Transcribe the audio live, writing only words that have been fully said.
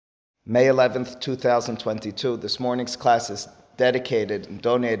May 11th, 2022. This morning's class is dedicated and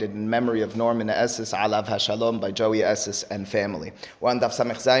donated in memory of Norman Esses, Alav HaShalom, by Joey Esses and family. We're on Daf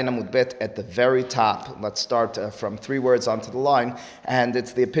Samech Zayin Amud Bet at the very top. Let's start from 3 words onto the line. And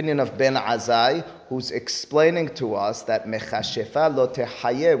it's the opinion of Ben Azai, who's explaining to us that Mechashefa lo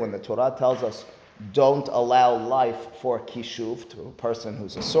tehayeh, when the Torah tells us don't allow life for kishuv, to a person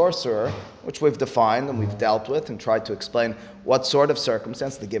who's a sorcerer, which we've defined and we've dealt with and tried to explain what sort of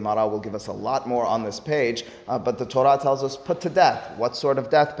circumstance. The Gemara will give us a lot more on this page, but the Torah tells us put to death. What sort of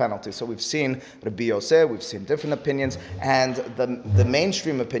death penalty? So we've seen Rabbi Yosef, we've seen different opinions, and the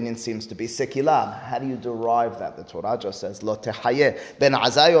mainstream opinion seems to be sekilah. How do you derive that? The Torah just says lo tehayeh. Ben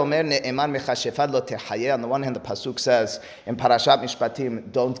Azai omer ne'eman mechashefad lo tehayeh. On the one hand, the pasuk says in Parashat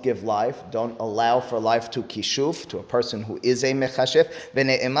Mishpatim, don't give life, don't allow for life to kishuv, to a person who is a mechashef.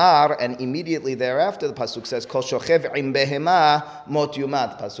 Ve'ne'emar, and immediately thereafter the pasuk says kol shochev im behema mot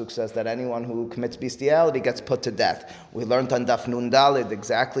yumad. Pasuk says that anyone who commits bestiality gets put to death. We learned on Daf Nun Daled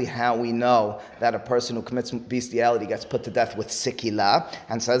exactly how we know that a person who commits bestiality gets put to death with sikila,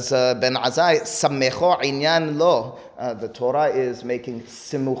 and says Ben Azai samecho inyan lo. The Torah is making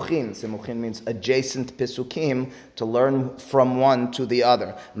simuchin. Simuchin means adjacent pisukim to learn from one to the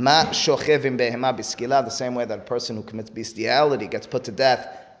other. Ma shochevim behema biskila, the same way that a person who commits bestiality gets put to death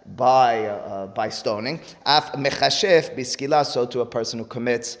by stoning. Af mechashef biskila, so to a person who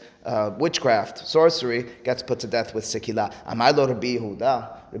commits witchcraft, sorcery, gets put to death with sikila. Amar lo Rabbi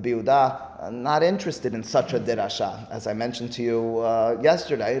Yehuda. Rabbi Yehuda, not interested in such a dirasha. As I mentioned to you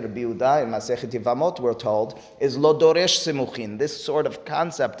yesterday, Rabbi Yehuda in Masechet Yevamot, we're told, is lo doresh simuchin. This sort of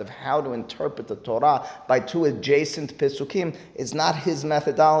concept of how to interpret the Torah by 2 adjacent pisukim is not his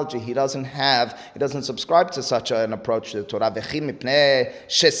methodology. He doesn't subscribe to such an approach to the Torah. V'chi mipnei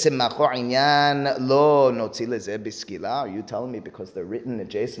shesimacho inyan lo notzi lezeh biskila. Are you telling me because they're written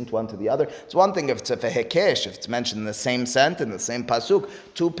adjacent one to the other? It's one thing if it's a hekesh, if it's mentioned in the same sentence, the same pasuk,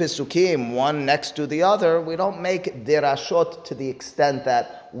 2 pisukim, one next to the other, we don't make dirashot to the extent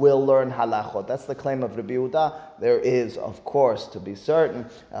that we'll learn halachot. That's the claim of Rabbi Yehuda. There is, of course, to be certain,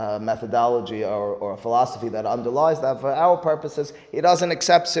 methodology or a philosophy that underlies that. For our purposes, he doesn't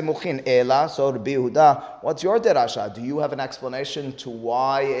accept simuchin. Ela, so Rabbi Yehuda, what's your dirasha? Do you have an explanation to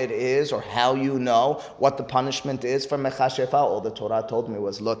why it is or how you know what the punishment is for mechashefa? All the Torah told me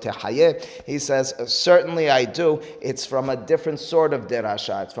was lo tehayeh. He says, certainly I do. It's from a different sort of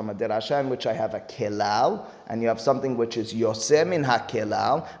dirasha. It's from a dirasha in which I have a kelal, and you have something which is yoseh min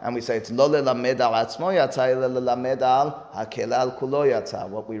ha-kelal, and we say it's lo lelamed al atzmo yatsa, ela lelamed al ha-kelal kulo yatsa.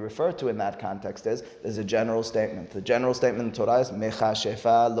 What we refer to in that context is there's a general statement. The general statement in the Torah is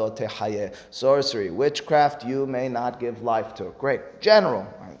mechashefa lo tehayeh. Sorcery, witchcraft, you may not give life to. Great. General.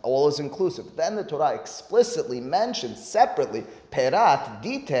 All is inclusive. Then the Torah explicitly mentions separately perat,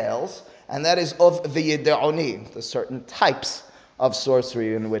 details, and that is of the yid'oni, the certain types of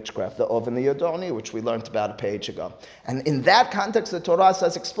sorcery and witchcraft, the Ov and the Yodoni, which we learned about a page ago. And in that context, the Torah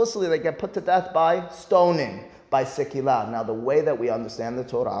says explicitly they get put to death by stoning, by sekilah. Now, the way that we understand the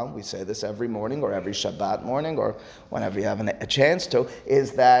Torah, we say this every morning or every Shabbat morning or whenever you have a chance to,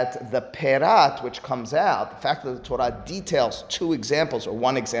 is that the perat, which comes out, the fact that the Torah details 2 examples, or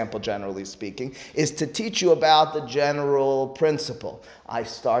 1 example generally speaking, is to teach you about the general principle. I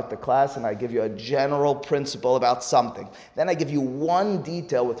start the class and I give you a general principle about something. Then I give you 1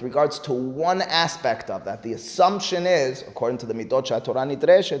 detail with regards to 1 aspect of that. The assumption is, according to the Midot Torah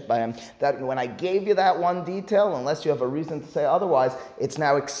Nidreshet by him, that when I gave you that 1 detail, unless you have a reason to say otherwise, it's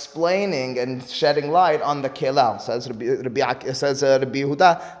now explaining and shedding light on the kelal. Says Rabbi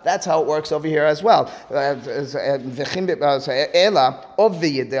Yehuda, that's how it works over here as well. Ela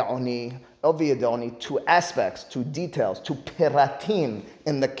of the Yid'oni, 2 aspects, 2 details, 2 peratim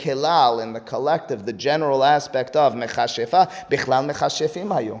in the kelal, in the collective, the general aspect of mechashefa, bichlal mechashefim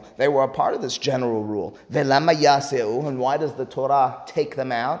hayu. They were a part of this general rule. Velama yaseu, and why does the Torah take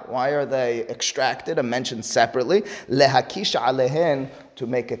them out? Why are they extracted and mentioned separately? Lehakish alehen, to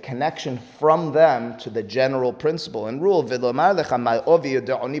make a connection from them to the general principle and rule. To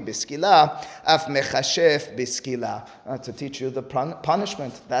teach you the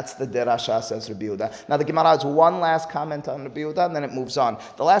punishment. That's the derasha, says Rabbi Yehuda. Now the Gemara has 1 last comment on Rabbi Yehuda, and then it moves on.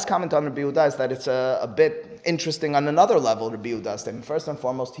 The last comment on Rabbi Yehuda is that it's a bit interesting on another level, Rabbi Yehuda's statement. First and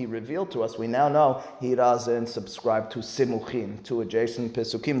foremost, he revealed to us, we now know he doesn't subscribe to simuchin, to adjacent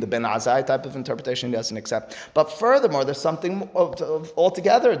pisukim, the Ben Azai type of interpretation he doesn't accept. But furthermore, there's something also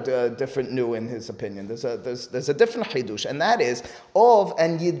altogether different new in his opinion. There's a different chidush, and that is of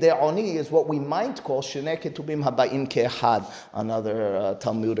and yide'oni is what we might call shnei ketubim habayim ke'echad, another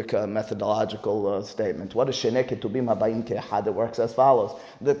Talmudic methodological statement. What is shnei ketubim habayim ke'echad? It works as follows.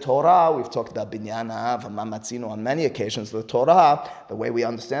 The Torah, we've talked about binyan ha'av, mamatzino on many occasions. The Torah, the way we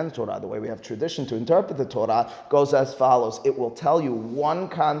understand the Torah, the way we have tradition to interpret the Torah, goes as follows. It will tell you one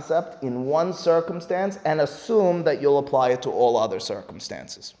concept in one circumstance and assume that you'll apply it to all other circumstances.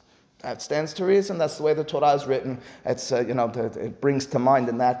 That stands to reason. That's the way the Torah is written. It's it brings to mind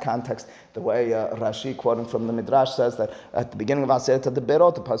in that context the way Rashi, quoting from the Midrash, says that at the beginning of Aseret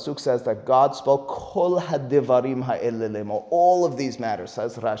HaDeberot, the pasuk says that God spoke kol hadivarim ha'elelem, all of these matters.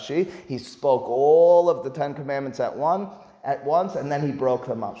 Says Rashi, He spoke all of the 10 commandments at once, and then He broke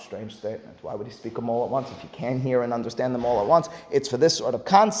them up. Strange statement. Why would He speak them all at once? If you can't hear and understand them all at once, it's for this sort of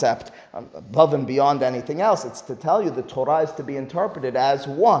concept, above and beyond anything else. It's to tell you the Torah is to be interpreted as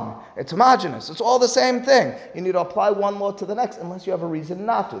one. It's homogeneous. It's all the same thing. You need to apply one law to the next, unless you have a reason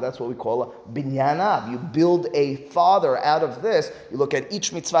not to. That's what we call a binyan ha'av. You build a father out of this. You look at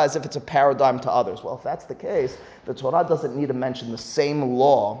each mitzvah as if it's a paradigm to others. Well, if that's the case, the Torah doesn't need to mention the same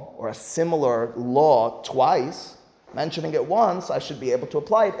law or a similar law twice. Mentioning it once, I should be able to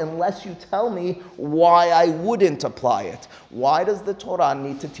apply it unless you tell me why I wouldn't apply it. Why does the Torah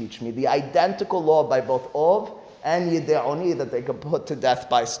need to teach me the identical law by both Ov and Yide'oni that they could put to death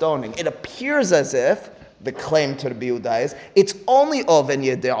by stoning? It appears as if the claim to Rabbi Yehuda is it's only Ov and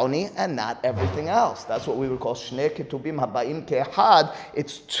Yede'oni and not everything else. That's what we would call Shnei Ketubim Habayim Ke'echad.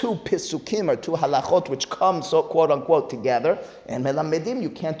 It's two pisukim or two halachot which come, so quote unquote, together. And Melamedim,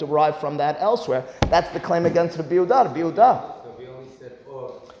 you can't derive from that elsewhere. That's the claim against Rabbi Yehuda. Rabbi Yehuda,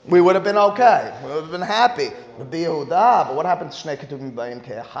 we would have been okay. We would have been happy. Rabbi Yehuda, but what happened to Shnei Ketubim Habayim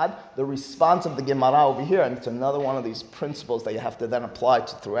Ke'echad? The response of the Gemara over here, and it's another one of these principles that you have to then apply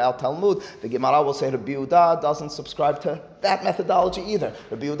to throughout Talmud. The Gemara will say Rabbi Yehuda doesn't subscribe to that methodology either.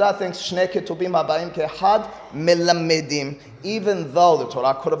 Rabbi Yehuda thinks Shnei Ketubim Habayim Ke'echad Melamedim, even though the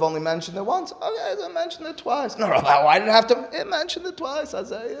Torah could have only mentioned it once. Okay, they mentioned it twice. No, why did it have to? It mentioned it twice,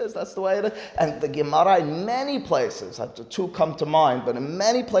 as it is. That's the way it is. And the Gemara in many places, the two come to mind, but in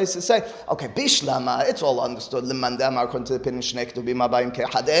many places say, okay, Bishlama, it's all understood. According to the opinion, Shnei Ketubim Habayim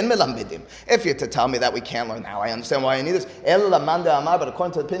Ke'echad en Melamedim. If you're to tell me that we can't learn now, I understand why I need this. But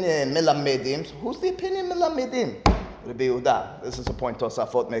according to the opinion, Melamedim, who's the opinion Melamedim? Rabbi Yehuda. This is a point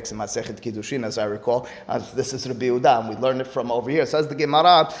Tosafot makes in Masechet Kiddushin, as I recall. This is Rabbi Yehuda, and we learned it from over here. Says the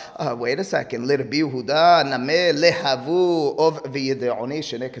Gemara, wait a second. Le Rabbi Yehuda, name lehavu of v'yide'oni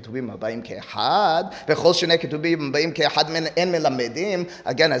shnei ketubim habayim ke'echad, v'chol shnei ketubim habayim ke'echad en melamedim.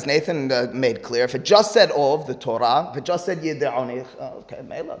 Again, as Nathan made clear, if it just said of the Torah, if it just said yide'oni, okay,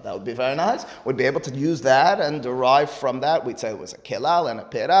 Mela, that would be very nice. We'd be able to use that and derive from that. We'd say it was a kelal and a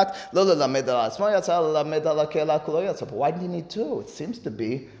perat. Lo lelamed al asmo yatzal lelamed al kelal kulo. But why do you need two? It seems to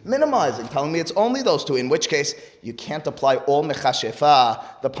be minimizing, telling me it's only those two, in which case you can't apply all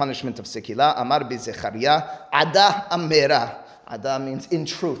mechashefa, the punishment of sikila. Amar bi Zechariah, ada amera. Ada means in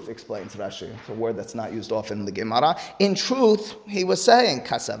truth, explains Rashi. It's a word that's not used often in the Gemara. In truth, he was saying,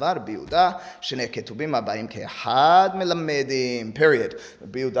 Kasavar Biuda, Shnei Ketubim Habayim Ke'echad Melamedim, period.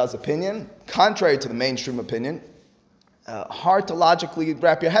 Biuda's opinion, contrary to the mainstream opinion, hard to logically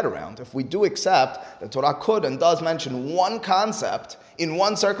wrap your head around. If we do accept that Torah could and does mention one concept in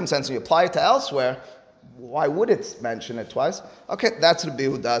one circumstance and you apply it to elsewhere, why would it mention it twice? Okay, that's Rabbi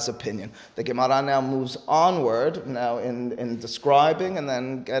Yehuda's opinion. The Gemara now moves onward, now in describing and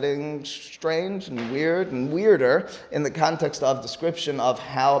then getting strange and weird and weirder in the context of description of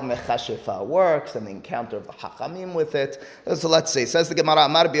how mechashefa works and the encounter of the Hachamim with it. So let's see. Says the Gemara,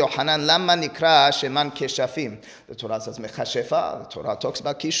 Amar bi Yochanan, Lama nikra sheman keshafim. The Torah says mechashefa. The Torah talks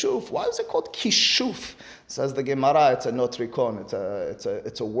about kishuf. Why is it called kishuf? Says the Gemara, it's a notrikon.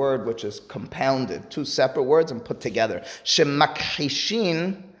 It's a word which is compounded, two separate words and put together.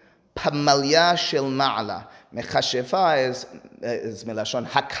 Shemakhishin pamalya shel ma'ala. Mechashefa is milashon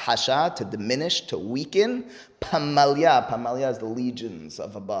hakhasha, to diminish, to weaken. Pamalya is the legions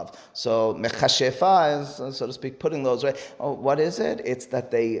of above. So mechashefa is, so to speak, putting those right. Oh, what is it? It's that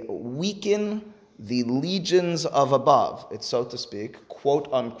they weaken the legions of above. It's, so to speak, quote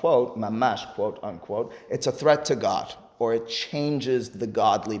unquote, mamash, quote unquote, it's a threat to God, or it changes the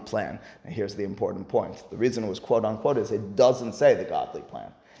godly plan. Now here's the important point. The reason it was quote unquote is it doesn't say the godly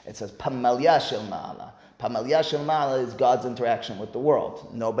plan. It says pamalya shel ma'ala. Pamalya shel ma'ala is God's interaction with the world.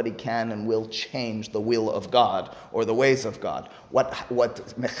 Nobody can and will change the will of God or the ways of God. What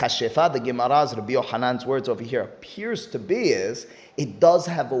mechashefa, the Gemara's, Rabbi Yohanan's words over here, appears to be is it does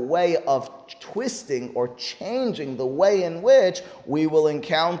have a way of twisting or changing the way in which we will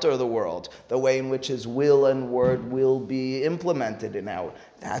encounter the world, the way in which his will and word will be implemented in our.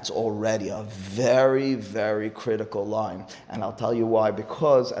 That's already a very, very critical line. And I'll tell you why.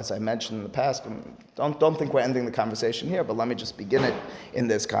 Because, as I mentioned in the past, don't think we're ending the conversation here, but let me just begin it in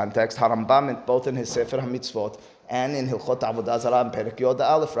this context. Harambam, both in his Sefer HaMitzvot and in Hilchot Avodah Zarah and Perek Yod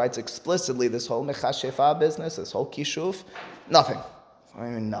Aleph, writes explicitly this whole Mechashefa business, this whole Kishuf, nothing. I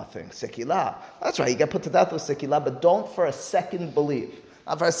mean, nothing. Sekilah. That's right, you get put to death with Sekilah, but don't for a second believe,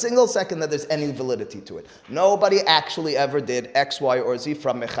 not for a single second, that there's any validity to it. Nobody actually ever did X, Y, or Z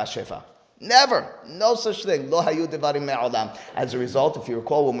from Mechashefa. Never. No such thing. Lo hayu devarim me'olam. As a result, if you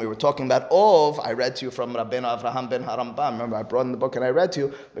recall, when we were talking about Ov, I read to you from Rabbeinu Avraham ben Harambam. Remember, I brought in the book and I read to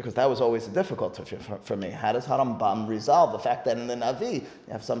you because that was always a difficulty for me. How does Harambam resolve the fact that in the Navi,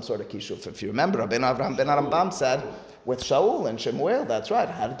 you have some sort of kishuf? If you remember, Rabbeinu Avraham ben Harambam said, with Shaul and Shemuel, that's right.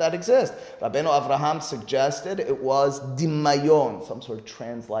 How did that exist? Rabbeinu Avraham suggested it was dimayon, some sort of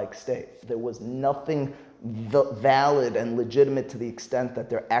trance-like state. There was nothing valid and legitimate to the extent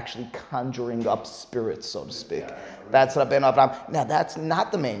that they're actually conjuring up spirits, so to speak. That's Rabbeinu Avraham. Now, that's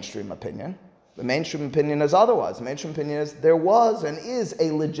not the mainstream opinion. The mainstream opinion is otherwise. The mainstream opinion is there was and is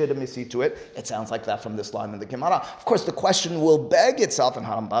a legitimacy to it. It sounds like that from this line in the Gemara. Of course, the question will beg itself, and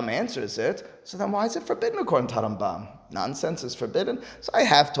Harambam answers it. So then why is it forbidden according to Harambam? Nonsense is forbidden. So I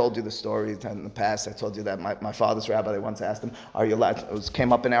have told you the story in the past. I told you that my father's rabbi, they once asked him, are you allowed,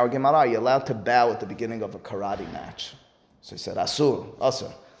 came up in our Gemara, are you allowed to bow at the beginning of a karate match? So he said, Asur,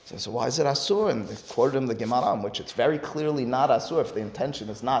 Asur. So why is it Asur? And they quoted him the Gemara, in which it's very clearly not Asur if the intention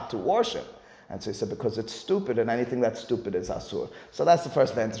is not to worship. And so he said, because it's stupid, and anything that's stupid is asur. So that's the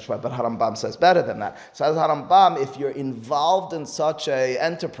first vantage point, but Harambam says better than that. So as Harambam, if you're involved in such a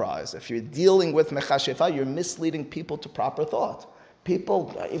enterprise, if you're dealing with mechashefa, you're misleading people to proper thought.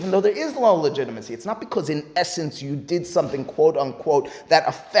 People, even though there is no legitimacy, it's not because in essence you did something, quote unquote, that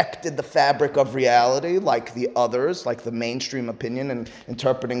affected the fabric of reality, like the others, like the mainstream opinion and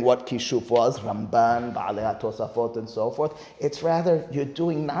interpreting what kishuf was, Ramban, Ba'alei HaTosafot, and so forth. It's rather you're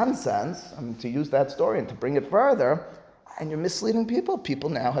doing nonsense, to use that story and to bring it further, and you're misleading people. People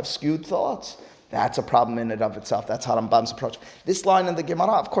now have skewed thoughts. That's a problem in and of itself. That's Harambam's approach. This line in the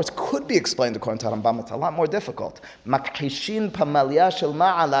Gemara, of course, could be explained according to Harambam. It's a lot more difficult. Makhishin pamalya shel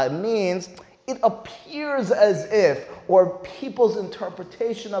ma'ala means it appears as if, or people's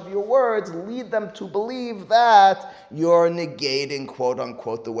interpretation of your words lead them to believe that you're negating, quote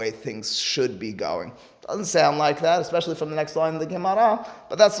unquote, the way things should be going. Doesn't sound like that, especially from the next line in the Gemara.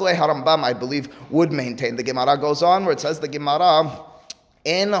 But that's the way Harambam, I believe, would maintain. The Gemara goes on where it says the Gemara,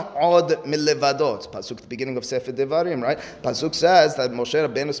 En od milevadot. Pasuk at the beginning of Sefer Devarim, right? Pasuk says that Moshe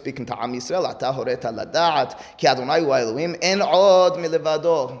Rabbeinu speaking to Am Yisrael, Ata horeta lada'at, ki Adonai hu Elohim, en od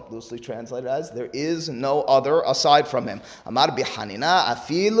milevado. Loosely translated as, there is no other aside from him. Amar bihanina,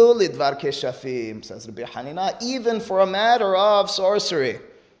 afilu lidvar keshafim. Says Rabbi Hanina, even for a matter of sorcery.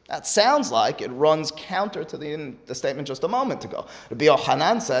 That sounds like it runs counter to the statement just a moment ago. Rabbi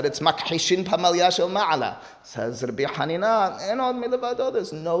Yochanan said it's makhishin pamalya shel ma'ala. Says Rabbi Hanina, enod milevado,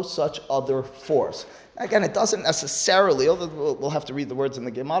 there's no such other force. Again, it doesn't necessarily, although we'll have to read the words in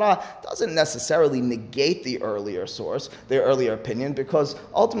the Gemara, doesn't necessarily negate the earlier source, the earlier opinion, because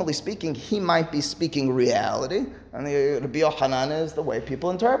ultimately speaking, he might be speaking reality, and the Rabbi Yochanan is the way people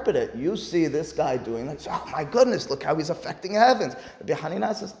interpret it. You see this guy doing this, oh my goodness, look how he's affecting heavens. Rabbi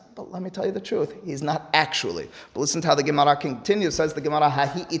Hanina says, but let me tell you the truth, he's not actually. But listen to how the Gemara continues. Says the Gemara,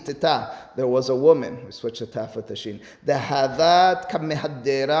 Hahi itita, there was a woman, we switched the taf with the shin, the havat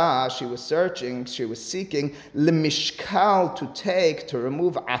kamehadera, she was searching, she was seeking, lemishkal, to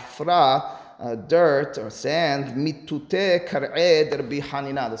remove afra, dirt or sand, mitute kar'ed Rabbi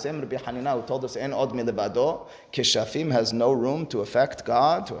Hanina, the same Rabbi Hanina who told us en od milevado, keshafim has no room to affect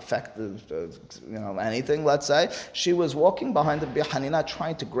God, to affect anything, let's say. She was walking behind Rabbi Hanina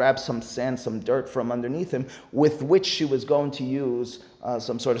trying to grab some sand, some dirt from underneath him, with which she was going to use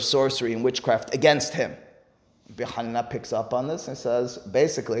some sort of sorcery and witchcraft against him. Rabbi Hanina picks up on this and says,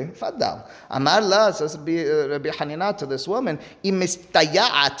 basically, Faddal. Amar la, says Rabbi Hanina to this woman,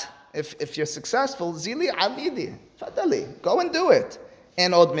 imistayat, if you're successful, zili avidi, fadali, go and do it.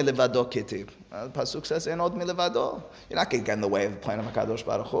 En od milevado kitib. Pasuk says, en od milevado. You're not going to get in the way of the plan of HaKadosh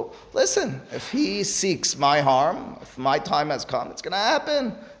Baruch Hu. Listen, if he seeks my harm, if my time has come, it's going to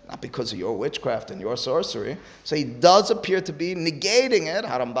happen. Not because of your witchcraft and your sorcery. So he does appear to be negating it.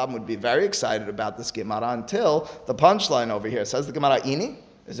 Harambam would be very excited about this Gemara until the punchline over here. Says the Gemara, Ini,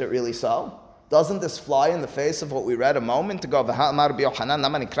 is it really so? Doesn't this fly in the face of what we read a moment ago?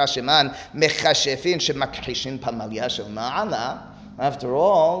 After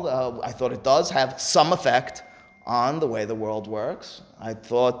all, I thought it does have some effect on the way the world works. I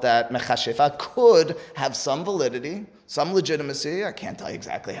thought that mechashefa could have some validity, some legitimacy. I can't tell you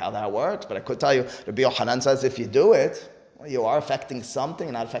exactly how that works, but I could tell you, Rabbi Yochanan says if you do it, well, you are affecting something,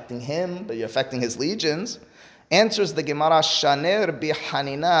 you're not affecting him, but you're affecting his legions. Answers the Gemara, Shaneh Rabbi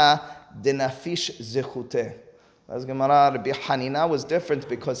Hanina denafish zechuteh. As Gemara, Rabbi Hanina was different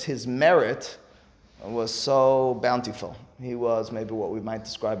because his merit was so bountiful. He was maybe what we might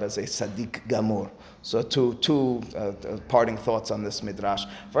describe as a Sadiq Gamur. So two parting thoughts on this midrash.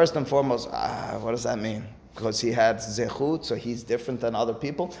 First and foremost, what does that mean? Because he had zechut, so he's different than other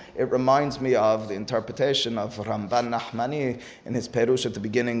people. It reminds me of the interpretation of Ramban Nahmani in his Perush at the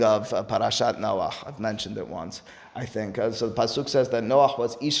beginning of Parashat Noach. I've mentioned it once, I think. So the Pasuk says that Noach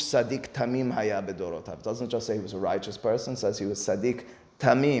was Ish Sadiq Tamim Haya Bedorotav. It doesn't just say he was a righteous person, it says he was Sadiq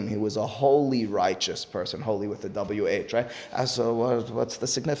Tamim, he was a holy righteous person, holy with the WH, right? So what's the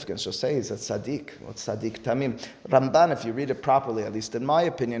significance? Just say he's a tzaddik. What's tzaddik Tamim? Ramban, if you read it properly, at least in my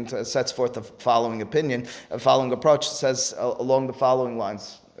opinion, sets forth the following opinion, a following approach, says along the following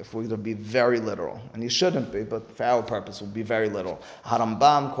lines. If we're to be very literal, and you shouldn't be, but for our purpose, we'll be very literal.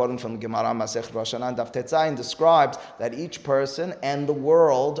 Harambam, quoting from the Gemara Masechet Rosh Hashanah, Daf Tetzayin, describes that each person and the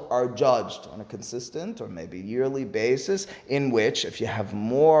world are judged on a consistent or maybe yearly basis, in which, if you have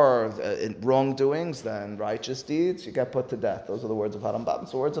more wrongdoings than righteous deeds, you get put to death. Those are the words of Harambam.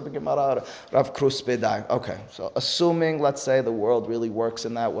 It's the words of the Gemara, Rav Krus Bedai. Okay, so assuming, let's say, the world really works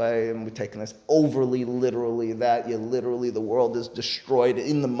in that way, and we're taking this overly literally, that the world is destroyed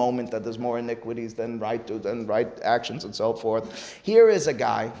in the moment that there's more iniquities than right actions and so forth. Here is a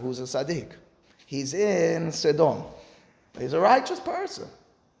guy who's a tzaddik. He's in Sodom. He's a righteous person.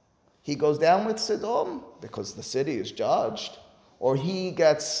 He goes down with Sodom because the city is judged, or he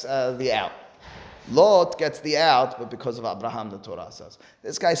gets the out. Lot gets the out, but because of Abraham, the Torah says.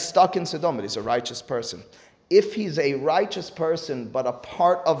 This guy's stuck in Sodom, but he's a righteous person. If he's a righteous person, but a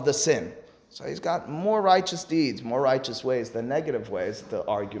part of the sin, so he's got more righteous deeds, more righteous ways than negative ways, the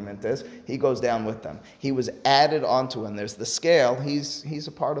argument is. He goes down with them. He was added onto, and there's the scale. He's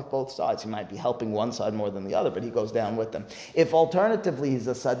a part of both sides. He might be helping one side more than the other, but he goes down with them. If alternatively he's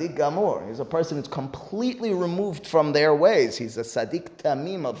a Sadiq Gamur, he's a person who's completely removed from their ways. He's a Sadiq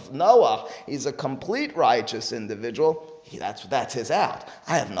Tamim of Noah. He's a complete righteous individual. That's his out.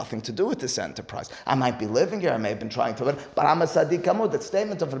 I have nothing to do with this enterprise. I might be living here, I may have been trying to live, but I'm a Sadiq Gamur. That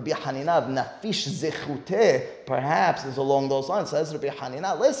statement of Rabbi Hanina of Nafish Zechuteh perhaps is along those lines. Says Rabbi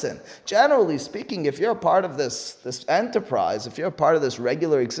Hanina, listen, generally speaking, if you're a part of this enterprise, if you're a part of this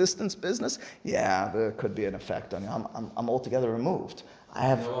regular existence business, yeah, there could be an effect on you. I'm altogether removed.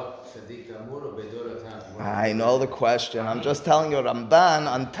 I know the question. I'm just telling you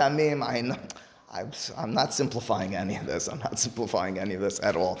Ramban on Tamim. I know. I'm not simplifying any of this. I'm not simplifying any of this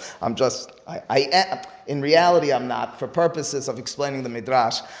at all. In reality, I'm not. For purposes of explaining the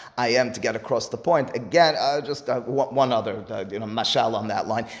Midrash, I am to get across the point. Again, just one other, mashal on that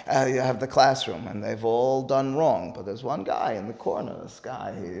line. You have the classroom, and they've all done wrong, but there's one guy in the corner. This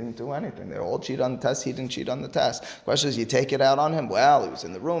guy, he didn't do anything. They all cheat on the test. He didn't cheat on the test. Question is, you take it out on him? Well, he was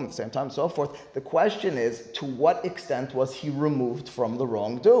in the room at the same time, so forth. The question is, to what extent was he removed from the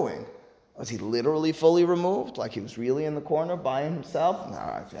wrongdoing? Was he literally fully removed, like he was really in the corner by himself?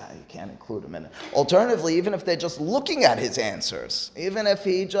 No, you can't include him in it. Alternatively, even if they're just looking at his answers, even if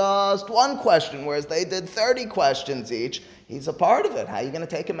he just one question, whereas they did 30 questions each, he's a part of it. How are you going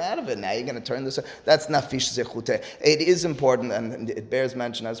to take him out of it? Now you're going to turn this. That's nafish zechuteh. It is important, and it bears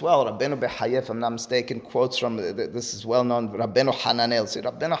mention as well. Rabbeinu Behaye, if I'm not mistaken, quotes from, this is well known, Rabbeinu Hananel. See,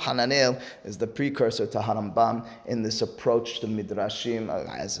 Rabbeinu Hananel is the precursor to Harambam in this approach to Midrashim,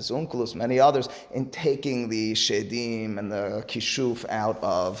 as his Onkelos, many others, in taking the Shedim and the Kishuf out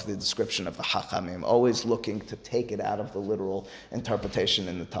of the description of the Hachamim, always looking to take it out of the literal interpretation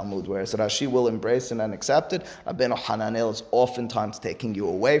in the Talmud, whereas Rashi will embrace it and accept it. Rabbeinu Hananel is oftentimes taking you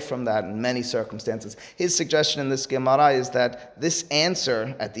away from that in many circumstances. His suggestion in this Gemara is that this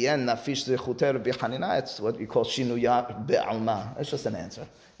answer at the end, Nafish Zechuteh Rabbi Hanina, it's what we call Shinuya Be'alma. It's just an answer.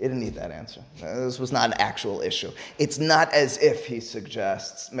 He didn't need that answer. This was not an actual issue. It's not as if he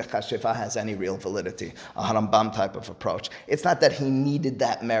suggests Mechashefa has any real validity, a Harambam type of approach. It's not that he needed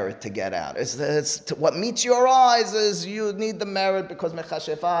that merit to get out. What meets your eyes is you need the merit because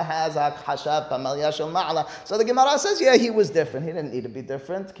Mechashefa has Akhashav Pamalya Shel Ma'ala. So the Gemara says, yeah, he was different. He didn't need to be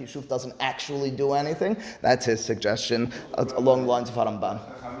different. Kishuf doesn't actually do anything. That's his suggestion along the lines of Harambam.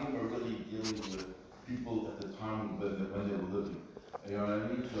 Chachamim are really dealing with people at the time when they were living. You know what I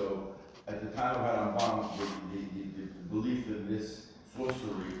mean? So at the time of Harambam, the belief in this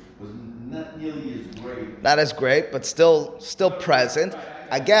sorcery was not nearly as great. Not as great, but still present.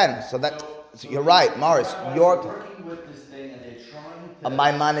 Again, so you're right, Morris. You're working with this thing and they're trying a to.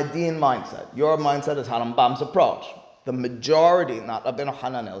 Maimonidean mindset. Your mindset is Harambam's approach. The majority, not Rabbeinu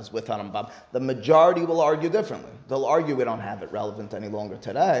Hananel, is with Harambam. The majority will argue differently. They'll argue we don't have it relevant any longer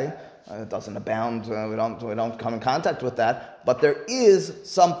today. It doesn't abound. We don't come in contact with that. But there is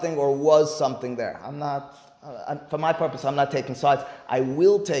something, or was something there. I'm not. For my purpose, I'm not taking sides. I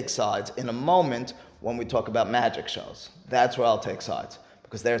will take sides in a moment when we talk about magic shows. That's where I'll take sides.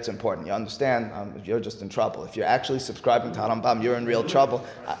 Because there it's important. You understand? You're just in trouble. If you're actually subscribing to Harambam, you're in real trouble.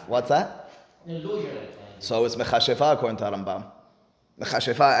 What's that? So is Mechashefa according to Harambam.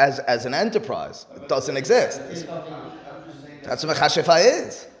 Mechashefa as an enterprise. It doesn't exist. That's what Mechashefa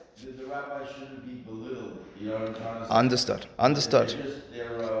is. The rabbi shouldn't be belittled. You know what I'm trying to say? Understood.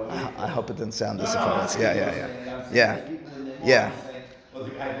 I hope it didn't sound this offense. Yeah. Well,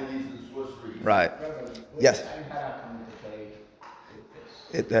 the guy believes in sorcery. Right. Yes.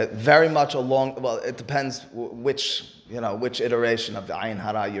 It very much along. Well, it depends which iteration of the Ayin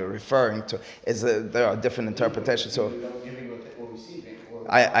Hara you're referring to. There are different interpretations. So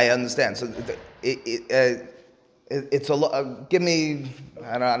I understand. So it's a give me.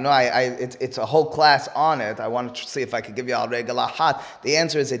 I don't know. It's a whole class on it. I want to see if I could give you al regala hat. The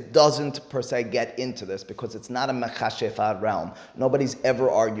answer is it doesn't per se get into this because it's not a mechashefa realm. Nobody's ever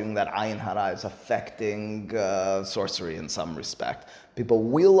arguing that ayin hara is affecting sorcery in some respect. People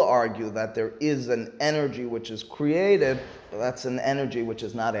will argue that there is an energy which is created. That's an energy which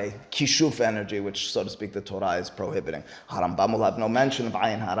is not a kishuf energy, which, so to speak, the Torah is prohibiting. Harambam will have no mention of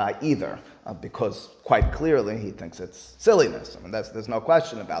ayin hara either, because quite clearly he thinks it's silliness. I mean, there's no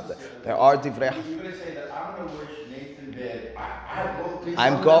question about that. There are divrei. You're going to say that I'm going to wish Nathan bad.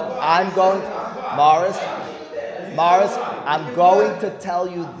 Morris, I'm going to tell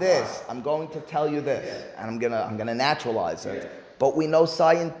you this, and I'm gonna naturalize it. But we know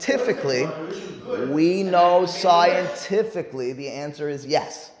scientifically, the answer is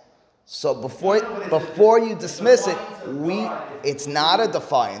yes. So before you dismiss it, it's not a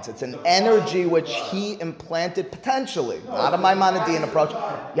defiance. It's an energy which he implanted potentially, not a Maimonidean approach.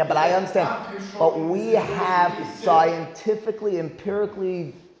 Yeah, but I understand. But we have scientifically,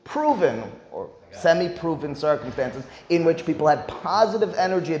 empirically proven, or semi-proven circumstances in which people had positive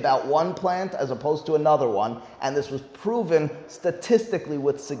energy about one plant as opposed to another one, and this was proven statistically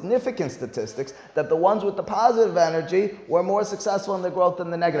with significant statistics that the ones with the positive energy were more successful in their growth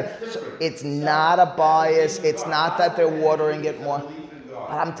than the negative. So it's not a bias, it's not that they're watering it more.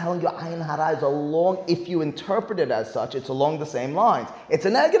 But I'm telling you, ayin hara is if you interpret it as such, it's along the same lines. It's a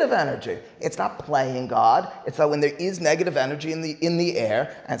negative energy. It's not playing God. It's that when there is negative energy in the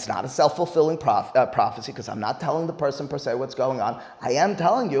air, and it's not a self-fulfilling prophecy, because I'm not telling the person per se what's going on. I am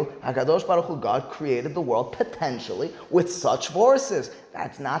telling you, HaKadosh Baruch Hu, God created the world potentially with such forces.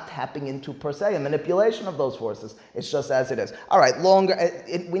 That's not tapping into per se a manipulation of those forces. It's just as it is. All right, longer.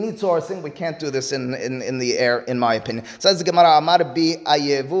 We need sourcing. We can't do this in the air, in my opinion. Says the Gemara, Amar bi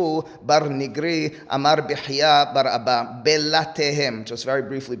Ayevu bar Nigri, Amar bi Hiya bar Abba, Belatehim. Just very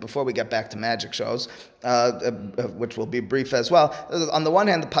briefly before we get back to magic shows, which will be brief as well. On the one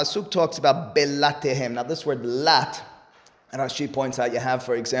hand, the pasuk talks about Belatehim. Now, this word lat, and Rashi points out, you have,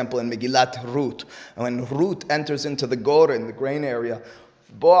 for example, in Megillat Ruth, and when Ruth enters into the Gora, in the grain area,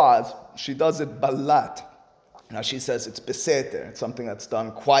 Boaz, she does it balat. Now she says it's beseter. It's something that's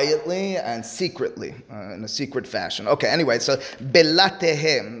done quietly and secretly, in a secret fashion. Okay, anyway, so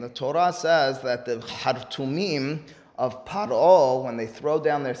belatehim. The Torah says that the hartumim of Paro, when they throw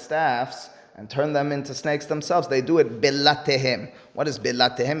down their staffs and turn them into snakes themselves, they do it belatehim. What is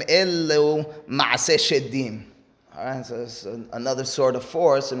belatehim? Elu ma'aseh shedim. All right, so it's another sort of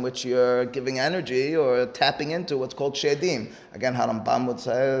force in which you're giving energy or tapping into what's called shedim. Again, Harambam would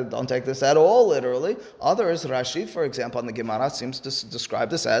say, don't take this at all literally. Others, Rashi, for example, in the Gemara, seems to describe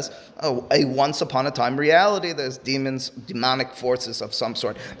this as a once-upon-a-time reality. There's demonic forces of some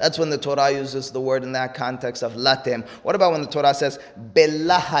sort. That's when the Torah uses the word in that context of latem. What about when the Torah says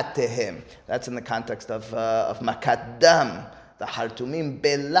belahatehim? That's in the context of makat dam. The hartumim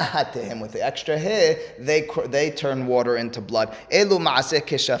belahatehim, with the extra he, they turn water into blood. Elu ma'aseh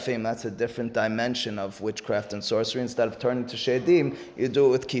keshafim. That's a different dimension of witchcraft and sorcery. Instead of turning to shedim, you do it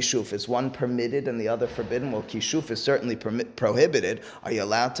with kishuf. Is one permitted and the other forbidden? Well, kishuf is certainly prohibited. Are you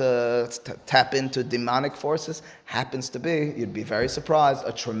allowed to tap into demonic forces? Happens to be, you'd be very surprised,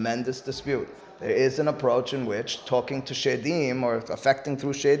 a tremendous dispute. There is an approach in which talking to shedim or affecting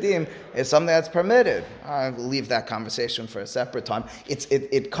through shedim is something that's permitted. I will leave that conversation for a separate time.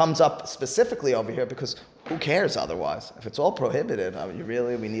 It comes up specifically over here because who cares otherwise? If it's all prohibited,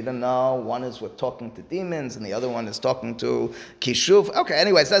 we need to know. One is with talking to demons and the other one is talking to kishuf. Okay,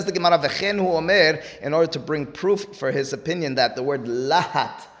 anyway, says the Gemara, V'chen hu omer, in order to bring proof for his opinion that the word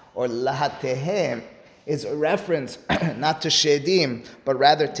lahat or lahatehem is a reference not to shedim, but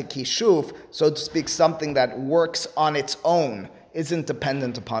rather to kishuf, so to speak, something that works on its own, isn't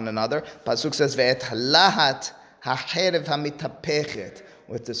dependent upon another. Pasuk says, Ve'et lahat hacherev hamitapechet,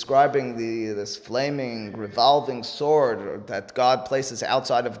 with describing this flaming, revolving sword that God places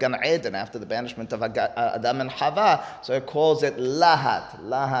outside of Gan Eden after the banishment of Adam and Hava. So it calls it lahat.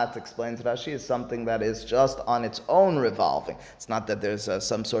 Lahat, explains Rashi, is something that is just on its own revolving. It's not that there's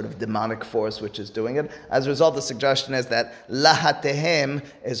some sort of demonic force which is doing it. As a result, the suggestion is that lahatehem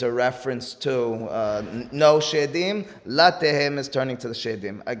is a reference to no shedim. Latehem is turning to the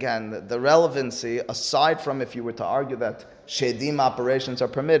shedim. Again, the relevancy, aside from if you were to argue that shedim operations are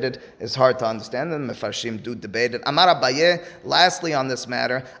permitted, is hard to understand, and Mefarshim do debate it. Amar Abaye, lastly on this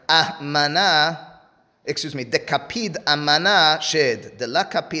matter, dekapid amana shed, de la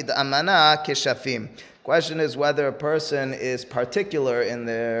kapid amana keshafim. Question is whether a person is particular in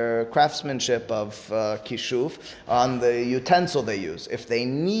their craftsmanship of kishuf on the utensil they use. If they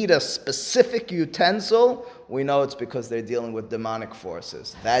need a specific utensil, we know it's because they're dealing with demonic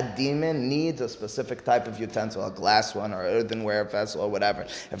forces. That demon needs a specific type of utensil, a glass one or earthenware vessel or whatever.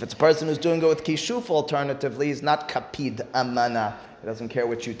 If it's a person who's doing it with kishuf, alternatively, he's not kapid amana. He doesn't care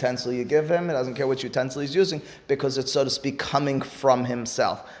which utensil you give him. He doesn't care which utensil he's using because it's, so to speak, coming from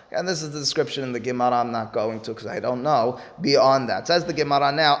himself. And this is the description in the Gemara. I'm not going to because I don't know beyond that. Says the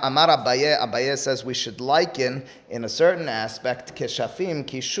Gemara now, Amar Abaye. Abaye says we should liken in a certain aspect keshafim,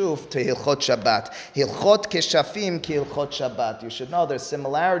 kishuf, to hilchot Shabbat. Hilchot keshafim ki hilchot Shabbat. You should know there's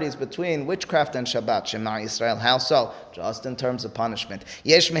similarities between witchcraft and Shabbat. Shema Yisrael. How so? Just in terms of punishment.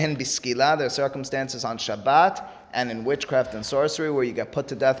 Yesh mehen biskila. There are circumstances on Shabbat and in witchcraft and sorcery where you get put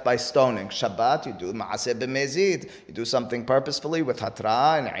to death by stoning. Shabbat, you do ma'aseh b'mezid. You do something purposefully with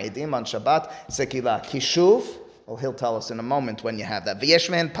hatra and eidim on Shabbat. Sekila. Kishuf, well, he'll tell us in a moment when you have that. V'yesh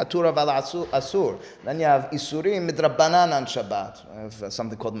mehen patura val asur. Then you have isurim midrabanan on Shabbat. You have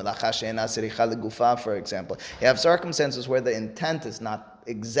something called melacha she'ena siricha legufa, for example. You have circumstances where the intent is not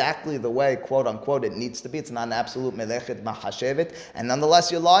exactly the way, quote unquote, it needs to be. It's not an absolute melechet mahashevet, and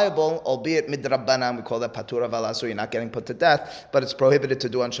nonetheless you're liable, albeit midrabanan, we call that patura valasur, you're not getting put to death, but it's prohibited to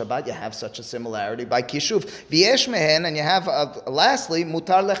do on Shabbat. You have such a similarity by kishuf. V'yesh mehen, and you have, lastly,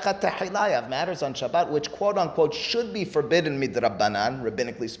 mutar lecha tehila, you have matters on Shabbat which, quote unquote, should be forbidden midrabanan,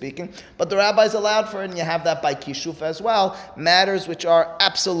 rabbinically speaking, but the rabbis allowed for it, and you have that by kishuf as well, matters which are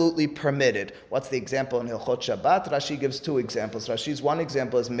absolutely permitted. What's the example in Hilchot Shabbat? Rashi gives two examples. Rashi's one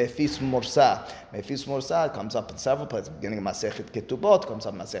example is Mefis Mursa. Mefis Mursa comes up in several places. Beginning of Masechet Ketubot, comes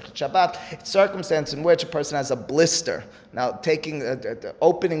up in Masechet Shabbat. It's a circumstance in which a person has a blister. Now,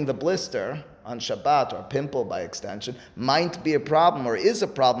 opening the blister on Shabbat, or a pimple by extension, might be a problem or is a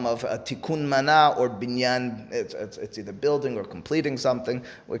problem of a tikkun mana or binyan. It's either building or completing something.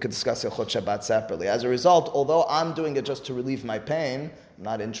 We could discuss Hilchot Shabbat separately. As a result, although I'm doing it just to relieve my pain, I'm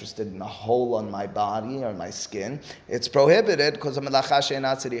not interested in a hole on my body or my skin, it's prohibited because of melacha she'ena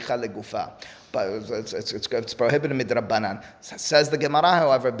tziricha legufa. But it's prohibited midrabanan. Says the Gemara,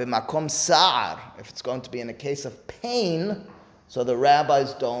 however, b'makom sa'ar, if it's going to be in a case of pain, so the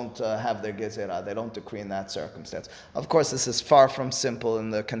rabbis don't have their gezerah. They don't decree in that circumstance. Of course, this is far from simple in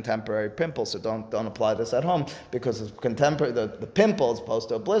the contemporary pimple, so don't apply this at home, because the pimple, as opposed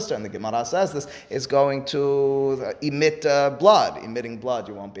to a blister, and the Gemara says this, is going to emit blood. Emitting blood,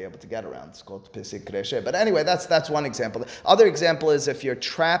 you won't be able to get around. It's called pisik reshe. But anyway, that's one example. The other example is if you're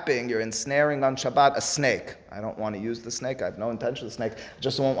ensnaring on Shabbat a snake. I don't want to use the snake. I have no intention of the snake. I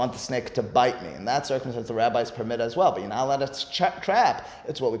just don't want the snake to bite me. In that circumstance, the rabbis permit as well. But you're not allowed to trap.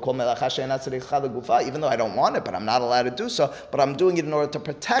 It's what we call melacha she'ena tziricha legufa. Even though I don't want it, but I'm not allowed to do so. But I'm doing it in order to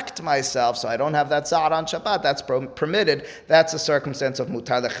protect myself, so I don't have that za'ar on Shabbat. That's permitted. That's a circumstance of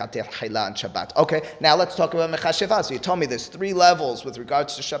mutar lechatir chila on Shabbat. Okay, now let's talk about mechasheva. So you told me there's 3 levels with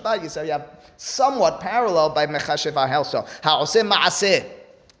regards to Shabbat. You said you have somewhat parallel by mechasheva. How so? Ha'oseh ma'aseh.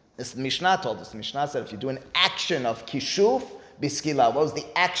 This Mishnah told us. The Mishnah said if you do an action of kishuf, biskila. What was the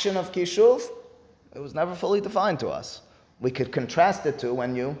action of kishuf? It was never fully defined to us. We could contrast it to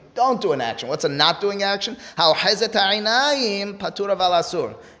when you don't do an action. What's a not doing action? How hezet ha'inayim patura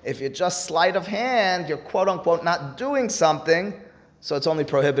valasur. If you're just sleight of hand, you're quote unquote not doing something, so it's only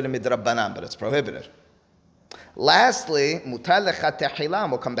prohibited midrabanan, but it's prohibited. Lastly, mutar lechat tehila,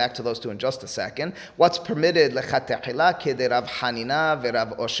 and we'll come back to those two in just a second. What's permitted lechat tehila? Kede Rav Hanina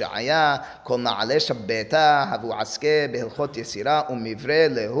v'Rav Oshaya kol na'ale shabbeta havu aske behilchot yesira umivre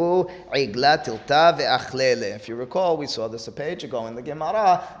lehu igla tilta ve'achlele. If you recall, we saw this a page ago in the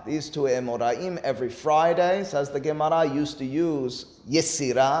Gemara. These two Emoraim every Friday, says the Gemara, used to use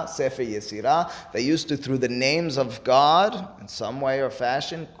Yesira, Sefer Yesira. They used to, through the names of God, in some way or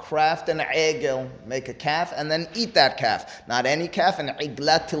fashion, craft an egel, make a calf, and then eat that calf. Not any calf, an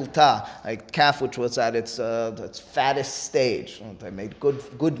igla tilta, a calf which was at its fattest stage. They made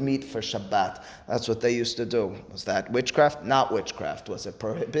good meat for Shabbat. That's what they used to do. Was that witchcraft? Not witchcraft. Was it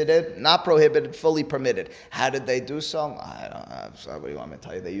prohibited? Not prohibited, fully permitted. How did they do so? I don't know. So what do you want me to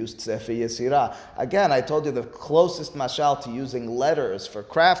tell you? They used Sefer Yesira. Again, I told you the closest mashal to using letters for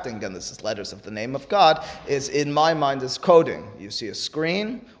crafting, and this is letters of the name of God, is in my mind is coding. You see a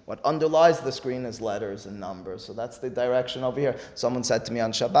screen, what underlies the screen is letters and numbers. So that's the direction over here. Someone said to me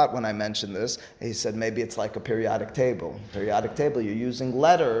on Shabbat when I mentioned this, he said maybe it's like a periodic table. Periodic table, you're using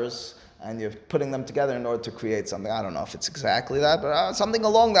letters and you're putting them together in order to create something. I don't know if it's exactly that, but something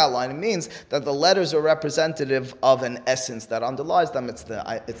along that line. It means that the letters are representative of an essence that underlies them. It's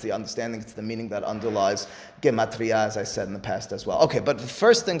the understanding, it's the meaning that underlies gematria, as I said in the past as well. Okay, but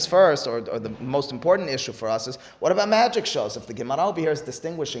first things first, or the most important issue for us is, what about magic shows? If the Gemara over here is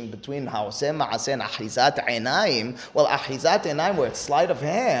distinguishing between Haoseh Ma'aseh and Ahizat Einayim, well, Ahizat Einayim, where it's sleight of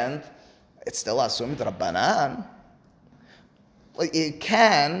hand, it's still assumed Rabbanan. It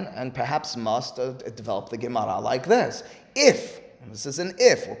can and perhaps must develop the Gemara like this. If, and this is an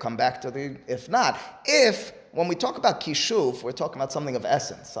if, we'll come back to the if not, if, when we talk about kishuf, we're talking about something of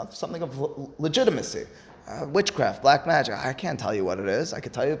essence, something of legitimacy. Witchcraft, black magic, I can't tell you what it is. I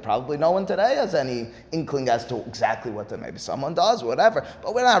could tell you probably no one today has any inkling as to exactly what that, maybe someone does, whatever,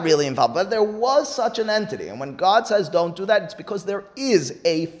 but we're not really involved. But there was such an entity, and when God says don't do that, it's because there is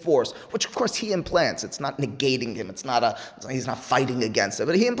a force, which of course he implants. It's not negating him, he's not fighting against it,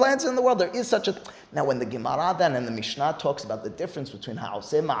 but he implants it in the world. There is such a... Now when the Gemara then and the Mishnah talks about the difference between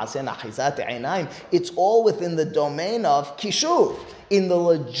Haoseh Ma'aseh and Ahizat Einayim, it's all within the domain of kishuv. In the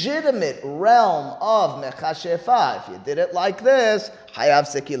legitimate realm of mechashefa, if you did it like this, hayav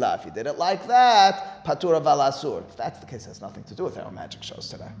sekila. If you did it like that, patura valasur. If that's the case, it has nothing to do with our magic shows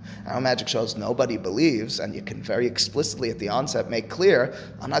today. Our magic shows, nobody believes, and you can very explicitly at the onset make clear,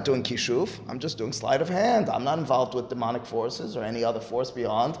 I'm not doing kishuf, I'm just doing sleight of hand. I'm not involved with demonic forces or any other force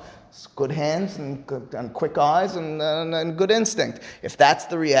beyond good hands and quick eyes and good instinct. If that's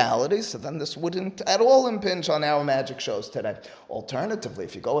the reality, so then this wouldn't at all impinge on our magic shows today. Alternatively,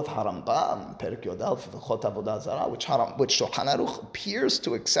 if you go with Harambam, Perek Yodel, V'chot Avodah Zarah, which Shulchan Aruch appears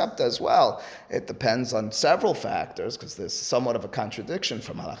to accept as well, it depends on several factors, because there's somewhat of a contradiction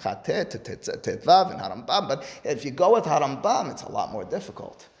from Halakha Tet to Tetvav and Harambam, but if you go with Harambam, it's a lot more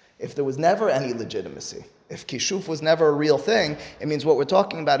difficult. If there was never any legitimacy, if kishuf was never a real thing, it means what we're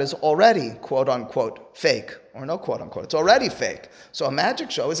talking about is already, quote unquote, fake. Or no quote unquote, it's already fake. So a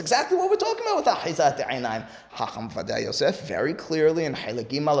magic show is exactly what we're talking about with Ahizat Einayim. Chacham Vaday Yosef very clearly in Hilek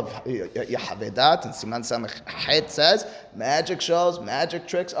Gimal of Yehavedat and Siman Samech Het says, magic shows, magic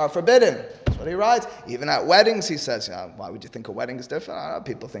tricks are forbidden. That's what he writes. Even at weddings, he says, why would you think a wedding is different?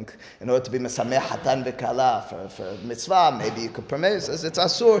 People think in order to be Mesameh Hatan V'Kala for mitzvah, maybe you could permit. He says it's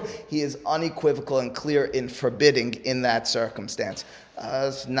Asur. He is unequivocal and clear in forbidding in that circumstance.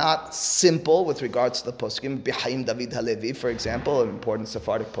 It's not simple with regards to the poskim. B'Chaim David Halevi, for example, an important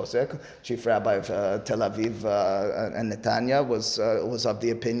Sephardic posek, chief rabbi of Tel Aviv and Netanya, was of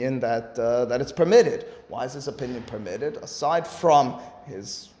the opinion that it's permitted. Why is this opinion permitted? Aside from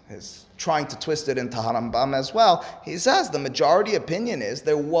his trying to twist it into Harambam as well, he says the majority opinion is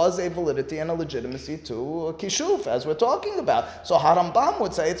there was a validity and a legitimacy to kishuf, as we're talking about. So Harambam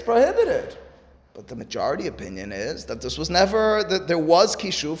would say it's prohibited. But the majority opinion is that this was never, that there was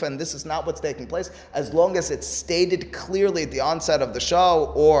kishuf, and this is not what's taking place, as long as it's stated clearly at the onset of the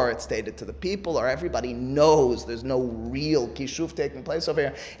show, or it's stated to the people, or everybody knows there's no real kishuf taking place over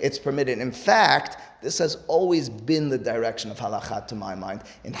here, it's permitted. In fact, this has always been the direction of halakha, to my mind.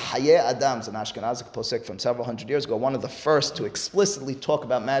 In Hayei Adam's, an Ashkenazic posek from several hundred years ago, one of the first to explicitly talk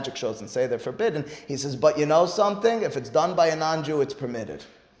about magic shows and say they're forbidden, he says, but you know something? If it's done by a non-Jew, it's permitted.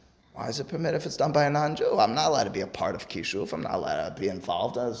 Why is it permitted if it's done by a non-Jew? I'm not allowed to be a part of kishuf. I'm not allowed to be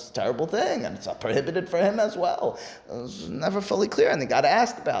involved. It's a terrible thing, and it's prohibited for him as well. It was never fully clear, and they got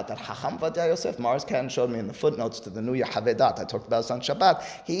asked about that. Chacham Vaday Yosef, Mars Katan showed me in the footnotes to the new Yehavedat. I talked about this on Shabbat.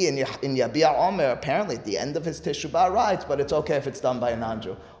 He, in Yabia Omer, apparently at the end of his Teshuvah writes, but it's okay if it's done by a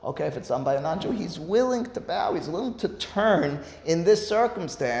non-Jew. Okay, if it's done by a non-Jew, he's willing to bow, he's willing to turn in this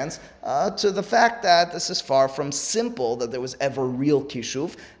circumstance to the fact that this is far from simple, that there was ever real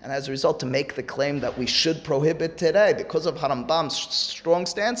kishuv, and as a result to make the claim that we should prohibit today. Because of Harambam's strong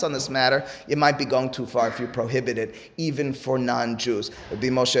stance on this matter, you might be going too far if you prohibit it, even for non-Jews. Rabbi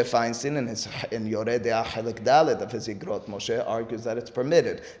Moshe Feinstein in Yoreh De'ah Chelik Dalet of his Igrot, Moshe argues that it's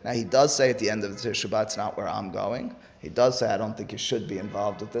permitted. Now he does say at the end of the Teshuvah, it's not where I'm going. He does say, I don't think you should be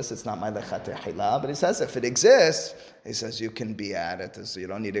involved with this. It's not my lechat tehila. But he says, if it exists, he says, you can be at it. So you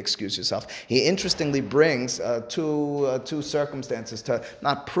don't need to excuse yourself. He interestingly brings two circumstances to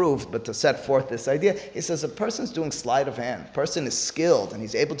not prove, but to set forth this idea. He says, a person's doing sleight of hand. A person is skilled, and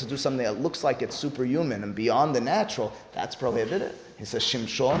he's able to do something that looks like it's superhuman and beyond the natural. That's prohibited. He says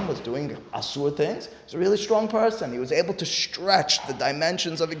Shimshon was doing asur things. He's a really strong person. He was able to stretch the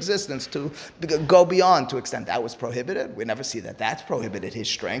dimensions of existence to go beyond, to extent that was prohibited. We never see that that's prohibited, his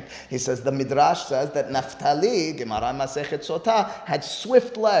strength. He says the Midrash says that Naphtali, Gemara Masechet Sotah, had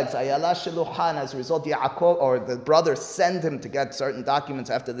swift legs. Ayala Sheluhan, as a result, Yaakov, or the brothers send him to get certain documents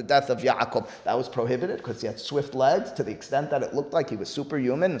after the death of Yaakov. That was prohibited because he had swift legs to the extent that it looked like he was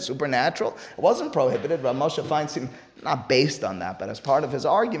superhuman and supernatural. It wasn't prohibited. Rav Moshe Feinstein, not based on that, but as part of his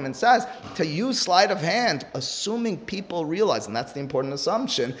argument, says to use sleight of hand, assuming people realize, and that's the important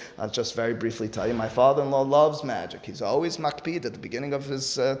assumption. I'll just very briefly tell you, my father-in-law loves magic. He's always makpid at the beginning of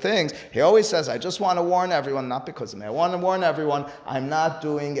his things. He always says, I just want to warn everyone, not because of me, I want to warn everyone, I'm not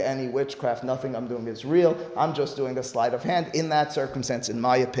doing any witchcraft, nothing I'm doing is real, I'm just doing a sleight of hand. In that circumstance, in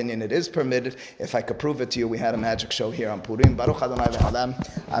my opinion, it is permitted. If I could prove it to you, we had a magic show here on Purim. Baruch Adonai le'olam.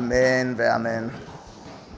 Amen ve'amen.